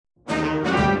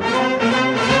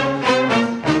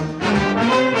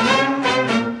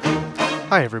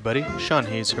Hi everybody, Sean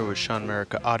Hayes here with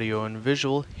shaunmerica Audio and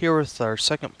Visual, here with our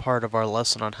second part of our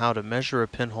lesson on how to measure a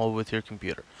pinhole with your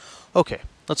computer. Okay,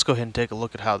 let's go ahead and take a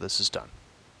look at how this is done.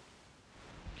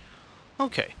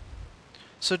 Okay,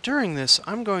 so during this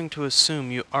I'm going to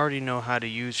assume you already know how to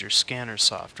use your scanner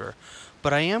software,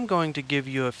 but I am going to give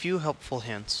you a few helpful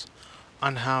hints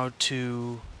on how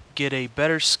to get a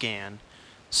better scan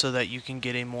so that you can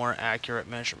get a more accurate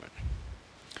measurement.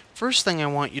 First thing I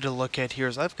want you to look at here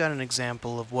is I've got an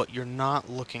example of what you're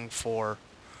not looking for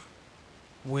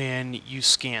when you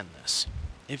scan this.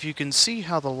 If you can see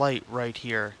how the light right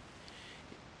here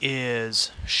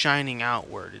is shining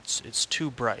outward, it's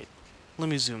too bright. Let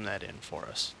me zoom that in for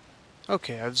us.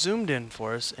 Okay, I've zoomed in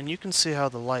for us, and you can see how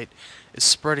the light is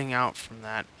spreading out from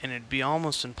that, and it'd be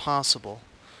almost impossible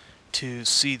to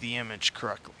see the image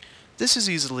correctly. This is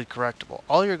easily correctable.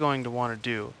 All you're going to want to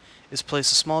do is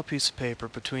place a small piece of paper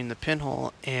between the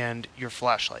pinhole and your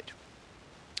flashlight.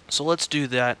 So let's do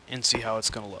that and see how it's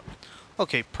going to look.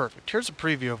 Okay, perfect. Here's a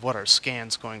preview of what our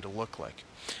scan's going to look like.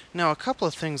 Now, a couple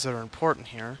of things that are important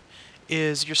here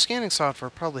is your scanning software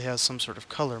probably has some sort of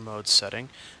color mode setting.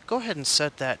 Go ahead and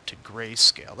set that to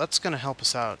grayscale. That's going to help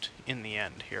us out in the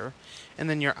end here. And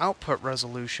then your output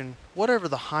resolution, whatever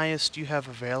the highest you have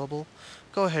available,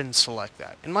 go ahead and select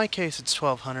that. In my case, it's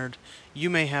 1200. You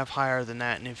may have higher than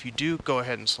that, and if you do, go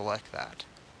ahead and select that.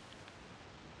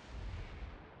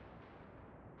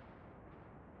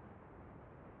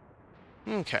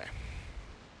 Okay.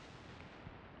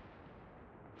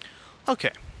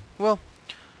 Okay, well,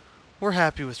 we're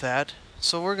happy with that,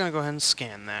 so we're going to go ahead and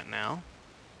scan that now.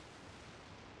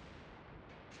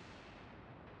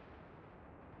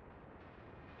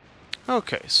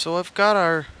 Okay, so I've got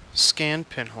our scanned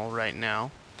pinhole right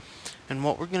now, and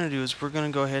what we're going to do is we're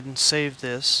going to go ahead and save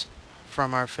this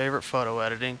from our favorite photo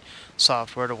editing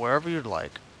software to wherever you'd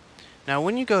like. Now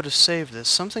when you go to save this,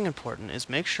 something important is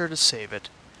make sure to save it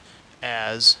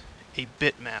as a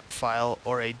bitmap file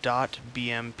or a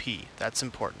 .bmp. That's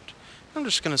important. I'm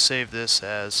just going to save this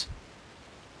as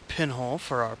pinhole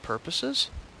for our purposes.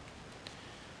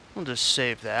 We'll just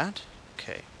save that.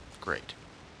 Okay, great.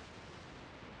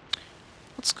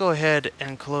 Let's go ahead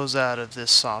and close out of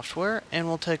this software, and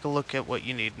we'll take a look at what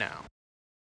you need now.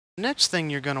 The next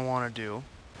thing you're going to want to do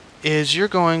is you're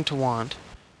going to want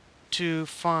to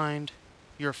find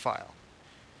your file.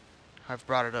 I've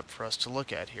brought it up for us to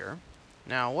look at here.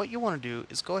 Now what you want to do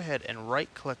is go ahead and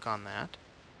right click on that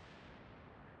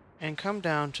and come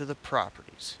down to the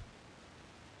properties.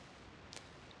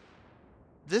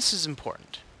 This is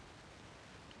important.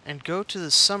 And go to the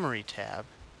summary tab,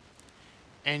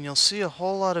 and you'll see a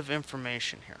whole lot of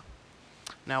information here.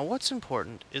 Now what's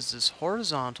important is this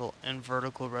horizontal and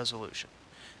vertical resolution.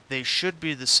 They should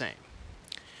be the same.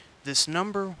 This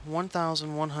number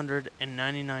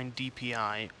 1199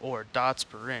 dpi, or dots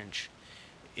per inch,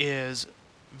 is a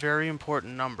very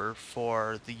important number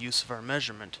for the use of our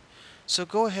measurement. So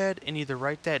go ahead and either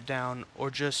write that down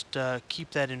or just keep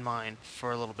that in mind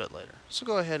for a little bit later. So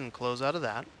go ahead and close out of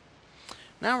that.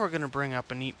 Now we're going to bring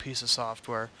up a neat piece of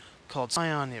software called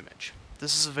shaunmerica.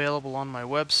 This is available on my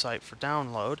website for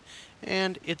download,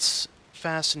 and it's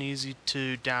fast and easy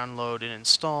to download and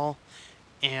install,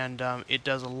 and it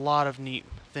does a lot of neat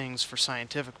things for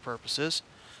scientific purposes.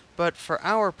 But for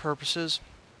our purposes,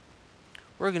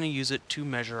 we're going to use it to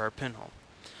measure our pinhole.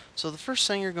 So the first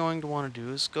thing you're going to want to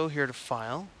do is go here to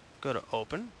File, go to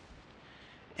Open,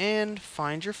 and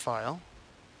find your file.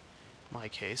 In my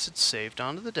case, it's saved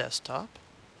onto the desktop.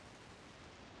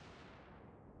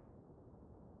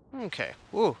 Okay,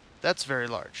 whoa, that's very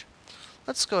large.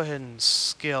 Let's go ahead and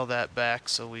scale that back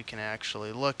so we can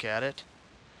actually look at it.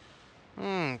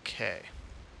 Okay.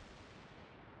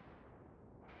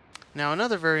 Now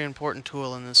another very important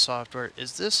tool in this software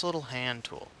is this little hand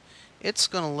tool. It's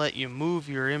going to let you move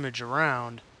your image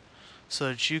around so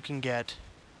that you can get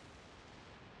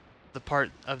the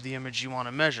part of the image you want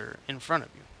to measure in front of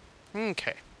you.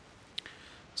 Okay.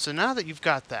 So now that you've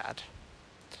got that,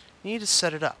 you need to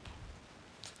set it up.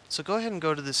 So go ahead and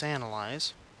go to this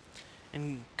Analyze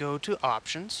and go to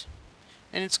Options,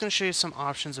 and it's going to show you some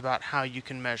options about how you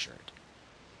can measure it.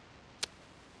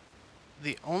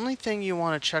 The only thing you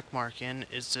want to check mark in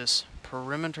is this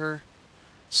perimeter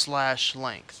 /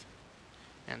 length.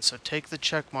 And so take the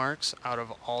check marks out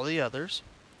of all the others.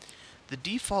 The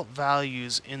default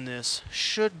values in this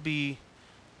should be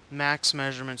max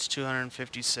measurements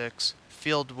 256,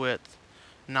 field width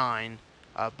 9.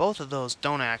 Both of those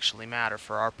don't actually matter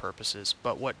for our purposes,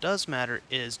 but what does matter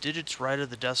is digits right of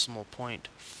the decimal point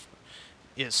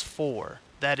is 4.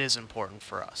 That is important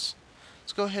for us.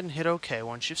 Let's go ahead and hit OK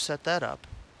once you've set that up.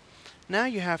 Now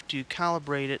you have to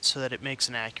calibrate it so that it makes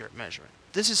an accurate measurement.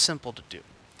 This is simple to do.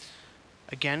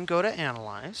 Again, go to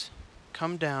Analyze,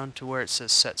 come down to where it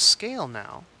says Set Scale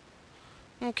Now.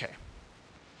 Okay.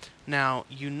 Now,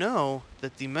 you know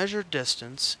that the measured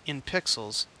distance in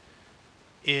pixels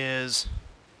is...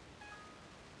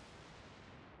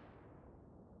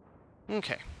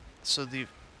 Okay, so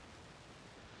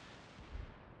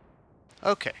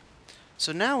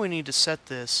so now we need to set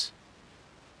this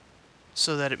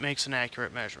so that it makes an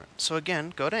accurate measurement. So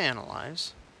again, go to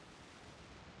Analyze,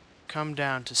 come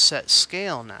down to Set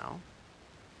Scale Now.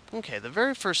 Okay, the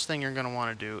very first thing you're going to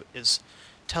want to do is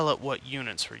tell it what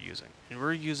units we're using. And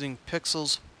we're using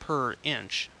pixels per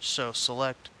inch, so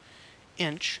select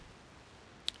inch.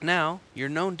 Now, your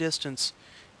known distance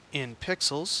in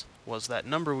pixels was that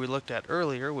number we looked at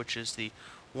earlier, which is the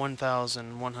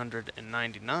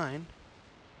 1199.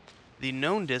 The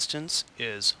known distance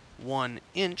is 1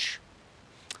 inch.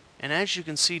 And as you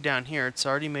can see down here, it's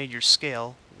already made your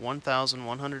scale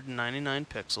 1199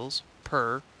 pixels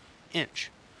per inch.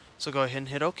 So go ahead and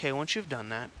hit OK once you've done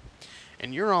that,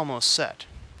 and you're almost set.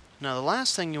 Now the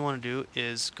last thing you want to do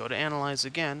is go to Analyze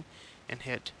again and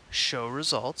hit Show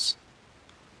Results.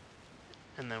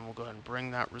 And then we'll go ahead and bring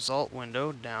that result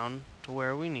window down to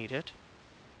where we need it.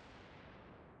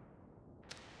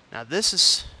 Now this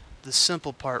is the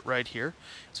simple part right here,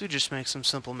 so we just make some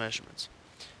simple measurements.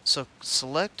 So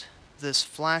select this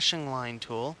flashing line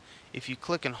tool. If you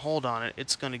click and hold on it,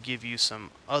 it's going to give you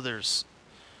some others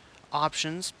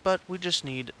options, but we just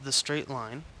need the straight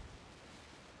line.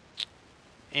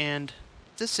 And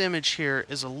this image here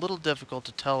is a little difficult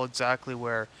to tell exactly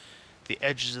where the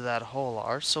edges of that hole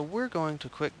are, so we're going to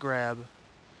quick grab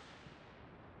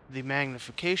the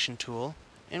magnification tool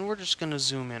and we're just going to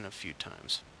zoom in a few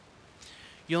times.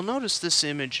 You'll notice this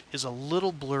image is a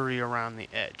little blurry around the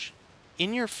edge.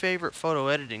 In your favorite photo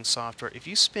editing software, if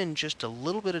you spend just a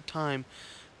little bit of time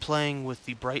playing with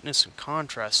the brightness and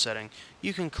contrast setting,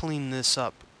 you can clean this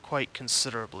up quite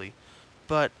considerably,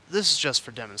 but this is just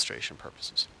for demonstration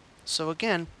purposes. So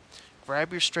again,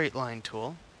 grab your straight line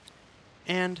tool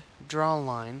and draw a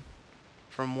line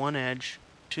from one edge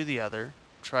to the other.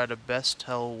 Try to best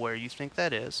tell where you think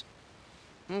that is.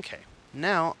 Okay,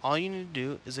 now all you need to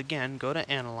do is again go to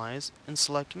Analyze and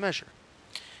select Measure.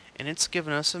 And it's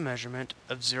given us a measurement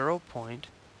of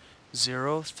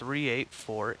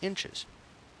 0.0384 inches.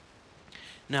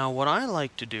 Now what I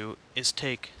like to do is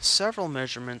take several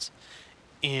measurements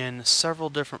in several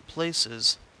different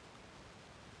places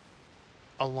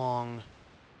along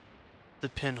the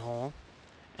pinhole,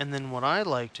 and then what I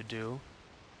like to do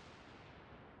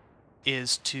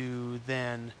is to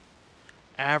then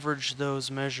average those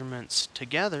measurements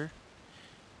together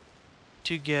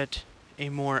to get a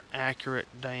more accurate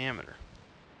diameter.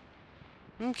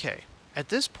 Okay, at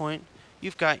this point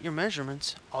you've got your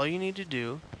measurements. All you need to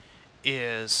do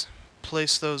is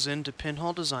place those into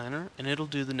Pinhole Designer and it'll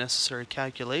do the necessary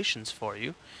calculations for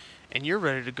you, and you're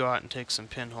ready to go out and take some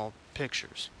pinhole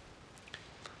pictures.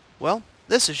 Well,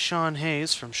 this is Sean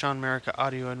Hayes from ShaunMerica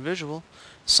Audio and Visual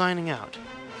signing out.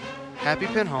 Happy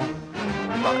pinhole.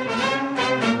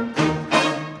 Bye.